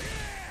festival.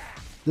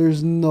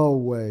 There's no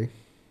way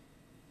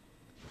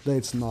that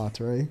it's not,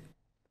 right?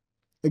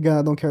 Again,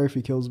 I don't care if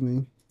he kills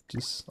me.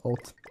 Just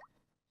ult.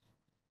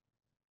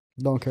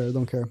 Don't care.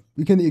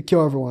 You can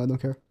kill everyone, I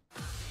don't care.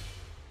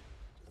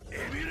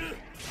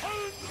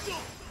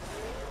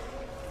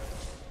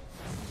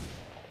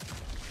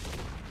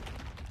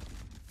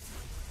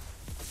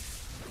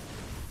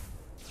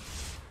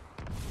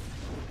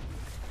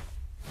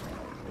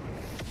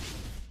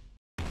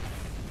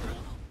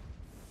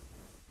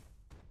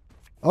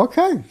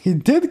 Okay, he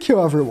did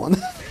kill everyone,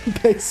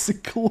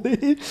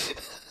 basically.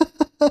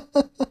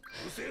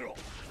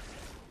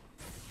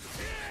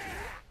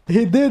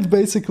 He did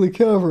basically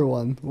kill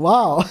everyone.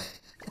 Wow.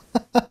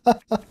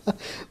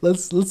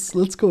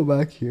 Let's go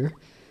back here.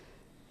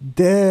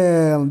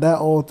 Damn, that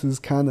ult is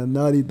kind of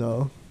nutty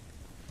though.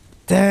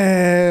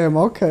 Damn.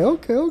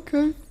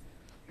 Okay.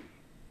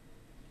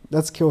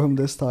 Let's kill him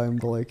this time,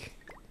 but like,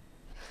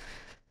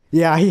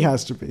 yeah, he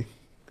has to be.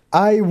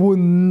 I would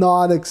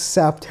not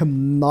accept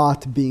him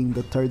not being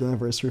the 3rd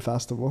anniversary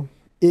festival.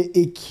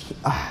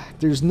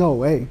 There's no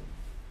way.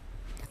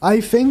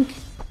 I think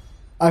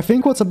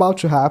what's about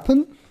to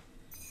happen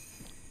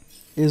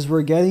is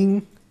we're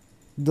getting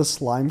the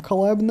slime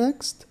collab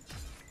next,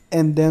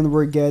 and then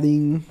we're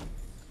getting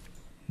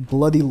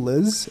Bloody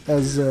Liz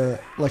as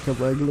like a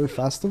regular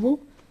festival,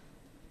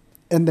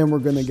 and then we're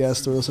gonna get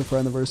ESTAROSSA for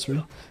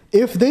anniversary.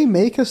 If they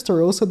make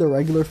ESTAROSSA the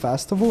regular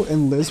festival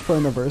and Liz for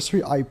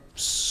anniversary, I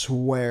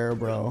swear,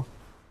 bro.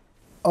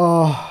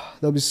 Oh,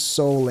 that'd be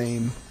so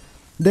lame.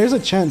 There's a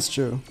chance,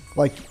 true.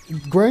 Like,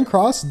 Grand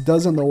Cross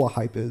doesn't know what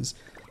hype is.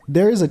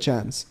 There is a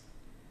chance.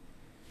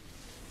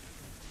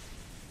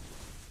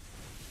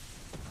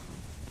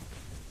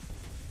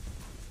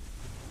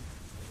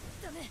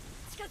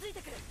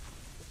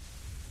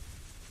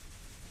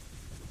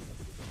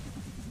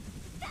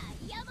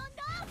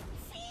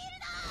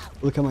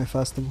 Look at my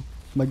festival.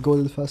 My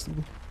golden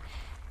festival.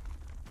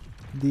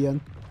 The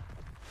end.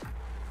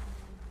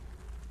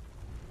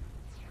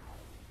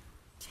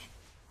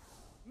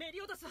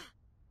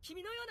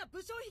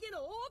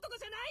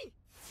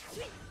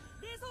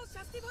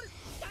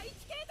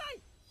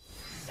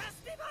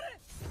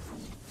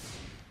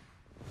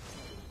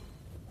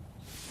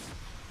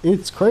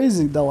 It's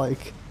crazy that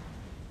like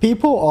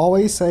people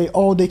always say,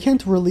 oh, they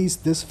can't release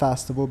this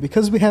festival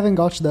because we haven't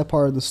got to that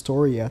part of the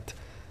story yet.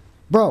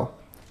 Bro,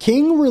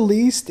 King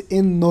released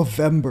in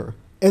November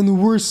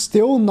and we're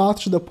still not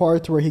to the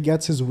part where he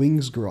gets his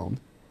wings grown.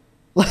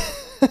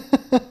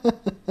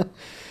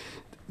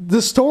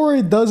 The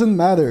story doesn't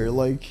matter,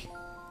 like,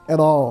 at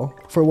all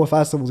for what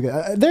festivals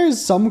get. There's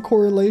some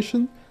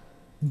correlation,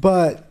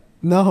 but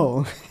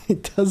no,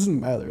 it doesn't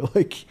matter.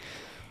 Like,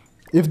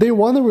 if they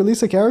want to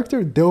release a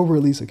character, they'll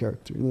release a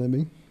character, you know what I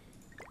mean?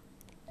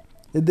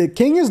 The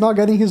King is not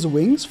getting his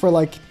wings for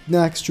like the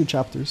next 2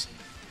 chapters.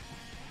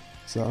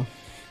 So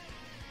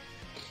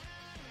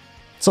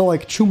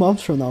like 2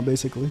 months from now,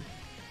 basically.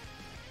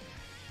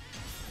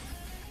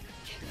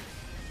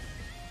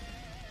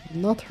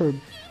 Not her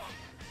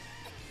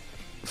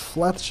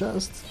flat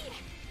chest.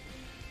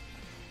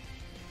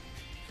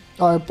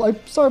 Oh, I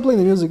started playing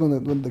the music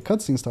when the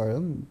cutscene started.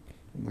 Oh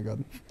my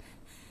god.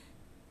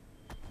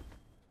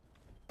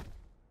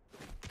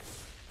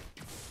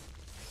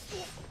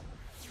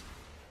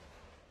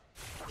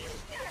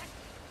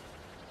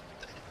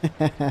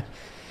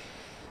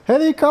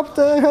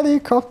 Helicopter,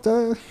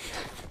 helicopter.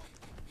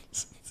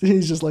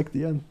 He's just like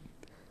the end.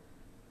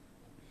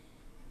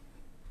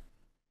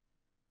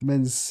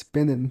 Man's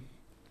spinning.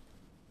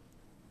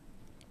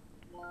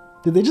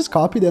 Did they just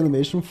copy the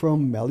animation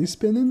from Melly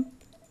spinning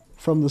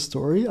from the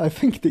story? I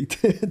think they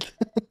did.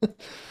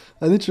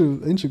 I need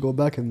to go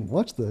back and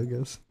watch that, I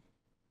guess.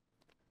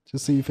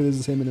 Just see if it is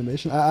the same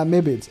animation.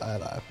 Maybe it's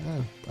I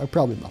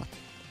probably not.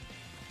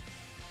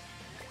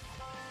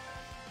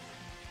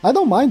 I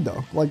don't mind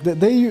though. Like they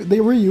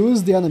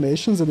reuse the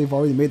animations that they've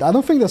already made. I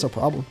don't think that's a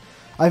problem.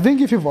 I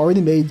think if you've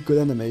already made good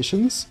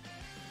animations,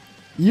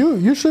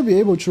 you should be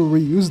able to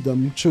reuse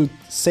them to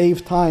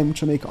save time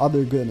to make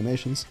other good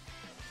animations.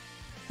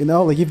 You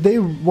know, like if they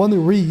want to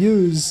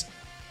reuse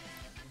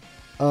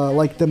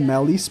like the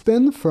Melly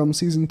spin from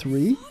season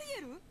 3.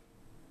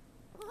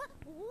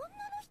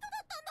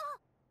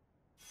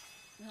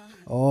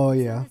 Oh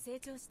yeah.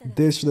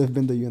 This should have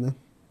been the unit.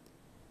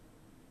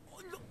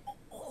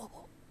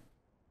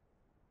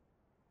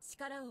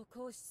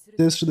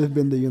 This should have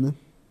been the unit.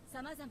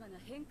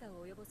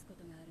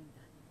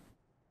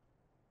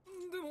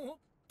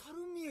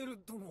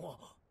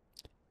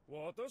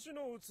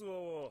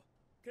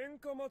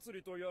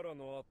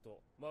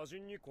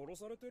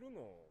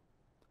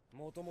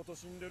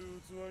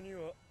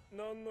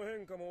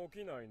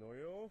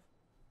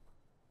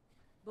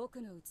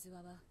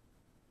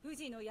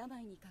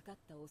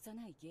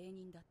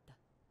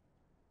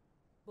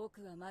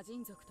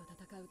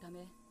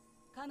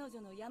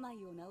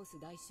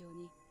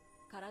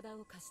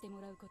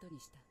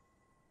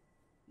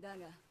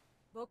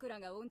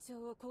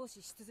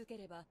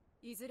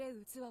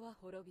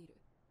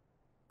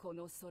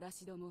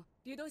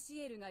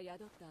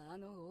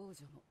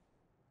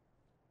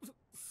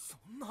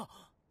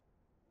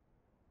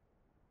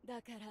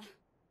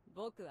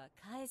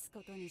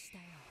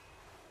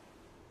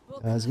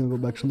 He's gonna go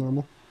back to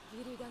normal.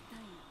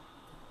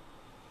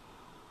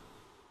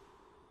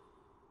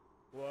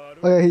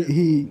 Oh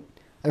yeah,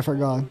 I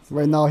forgot.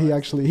 Right now he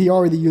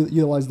already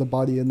utilized the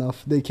body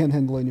enough. They can't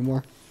handle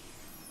anymore.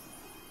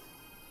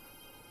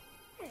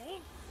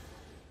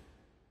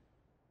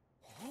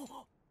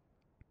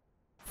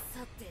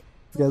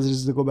 You guys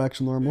just go back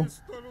to normal.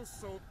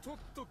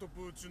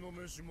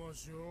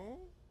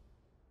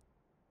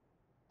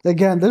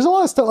 Again, there's a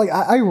lot of stuff. Like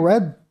I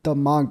read the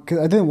manga. 'Cause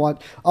I didn't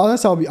watch.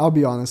 Honest, I'll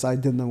be honest. I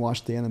didn't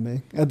watch the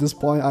anime at this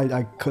point.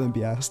 I couldn't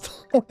be asked.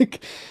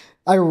 Like,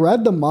 I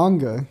read the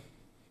manga.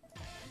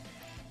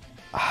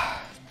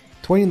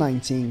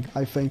 2019,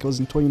 I think it was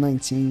in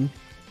 2019.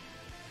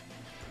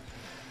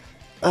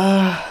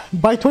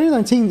 By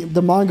 2019,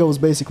 the manga was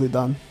basically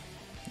done.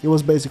 It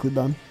was basically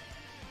done.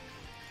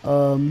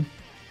 I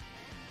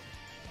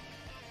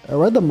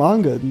read the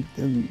manga,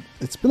 and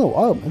it's been a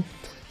while, man.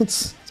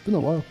 It's been a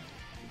while.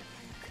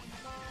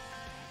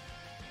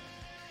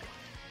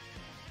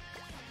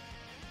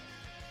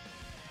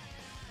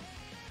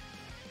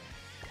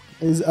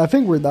 I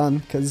think we're done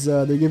because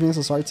they're giving us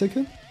a SR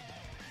ticket.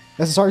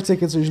 SSR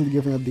tickets are usually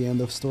given at the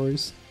end of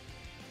stories.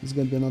 There's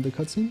gonna be another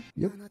cutscene.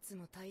 Yep.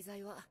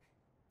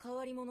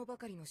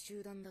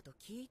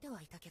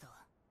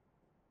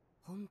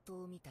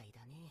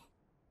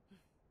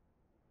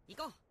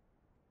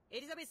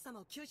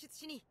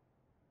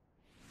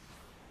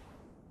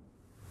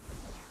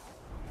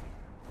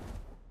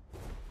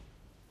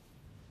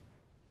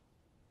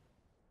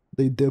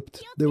 They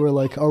dipped. They were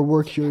like, our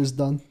work here is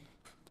done.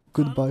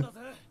 Goodbye.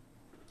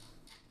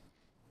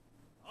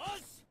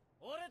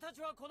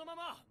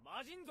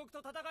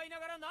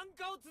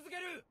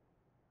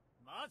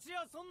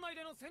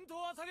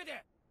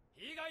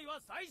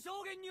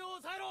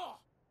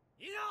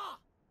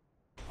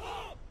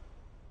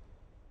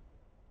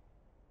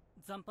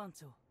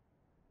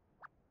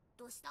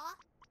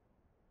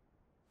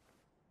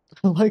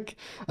 Like,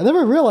 I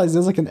never realized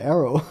there's like an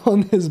arrow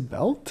on his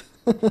belt.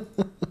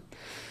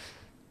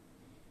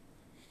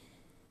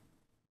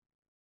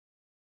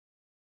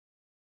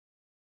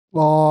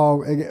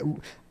 Oh,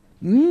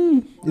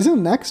 is it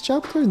next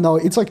chapter? No,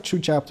 it's like 2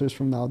 chapters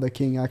from now that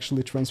King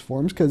actually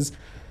transforms, because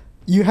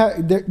you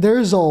have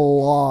there's a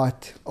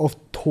lot of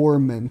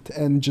torment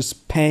and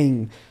just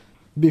pain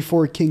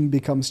before King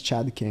becomes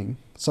Chad King.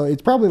 So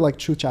it's probably like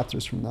 2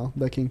 chapters from now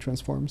that King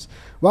transforms.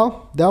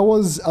 Well, that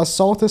was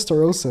Assault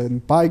ESTAROSSA,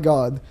 and by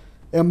God,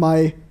 am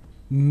I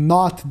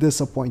not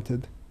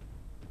disappointed.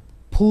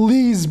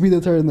 Please be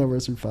the 3rd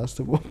anniversary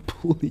festival,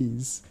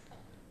 please.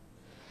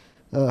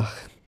 Ugh.